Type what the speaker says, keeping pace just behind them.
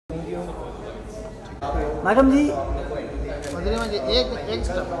Madam जी मधुरिमा जी एक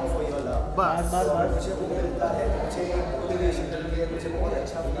step बस मुझे वो मिलता है, मुझे मोटिवेशन मिलती है, मुझे बहुत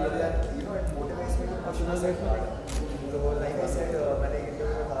अच्छा फील होता है, it motivates me to push myself hard. तो लाइक आई सेड, मैंने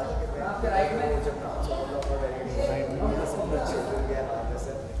इंटरव्यू में कहा था कि मैं जब डांस और वेरी सब अच्छे हो गया हाथ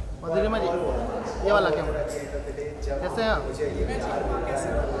से। मधुरिमा जी ये वाला कैमरा कैसे हैं मुझे ये प्यार मिलता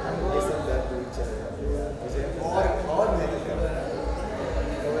है, ये सब दर्द दूर चले जाते हैं, मुझे और मेहनत करना है।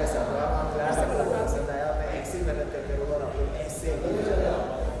 तो वैसा प्यार से मुझे पसंद आया, मैं ऐसे ही मेहनत करते रहूँगा और आप लोग ऐसे ही हो जाएगा।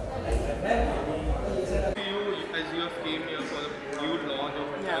 As you have came here for the new launch of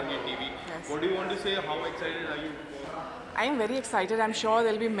Atrangii TV, what do you want to say? How excited are you? I am very excited. I'm sure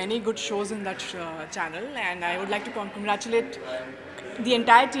there will be many good shows in that channel, and I would like to congratulate the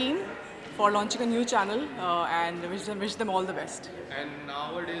entire team for launching a new channel and wish them all the best. And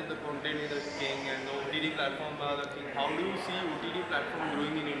nowadays the content is the king and the OTT platforms are the king. How do you see OTT platform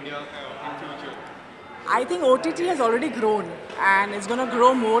growing in India in future? I think OTT has already grown and it's going to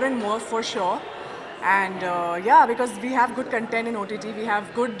grow more and more for sure. And yeah, because we have good content in OTT, we have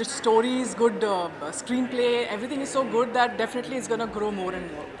good stories, good screenplay, everything is so good that definitely it's going to grow more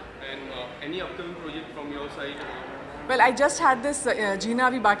and more. And any upcoming project from your side? Well, I just had this Jeena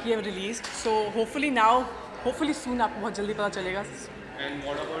Abhi Baki hai released, so hopefully soon आपको बहुत जल्दी पता चलेगा. And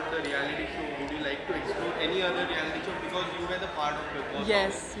what about the reality show? Would you like to explore any other reality show because you were the part of it?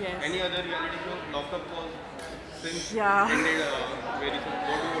 Yes. Any other reality show? Lockup was since Yeah. ended very soon.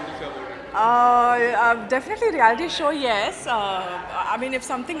 What do you want to say about it? Definitely reality show, yes. I mean, if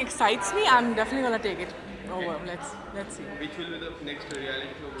something excites me, I'm definitely gonna take it over. Let's see. Which will be the next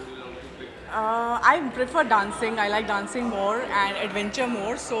reality show would you love to play? I prefer dancing. I like dancing more and adventure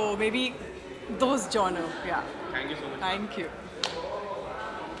more. So maybe those genre. Yeah. Thank you so much. Thank you.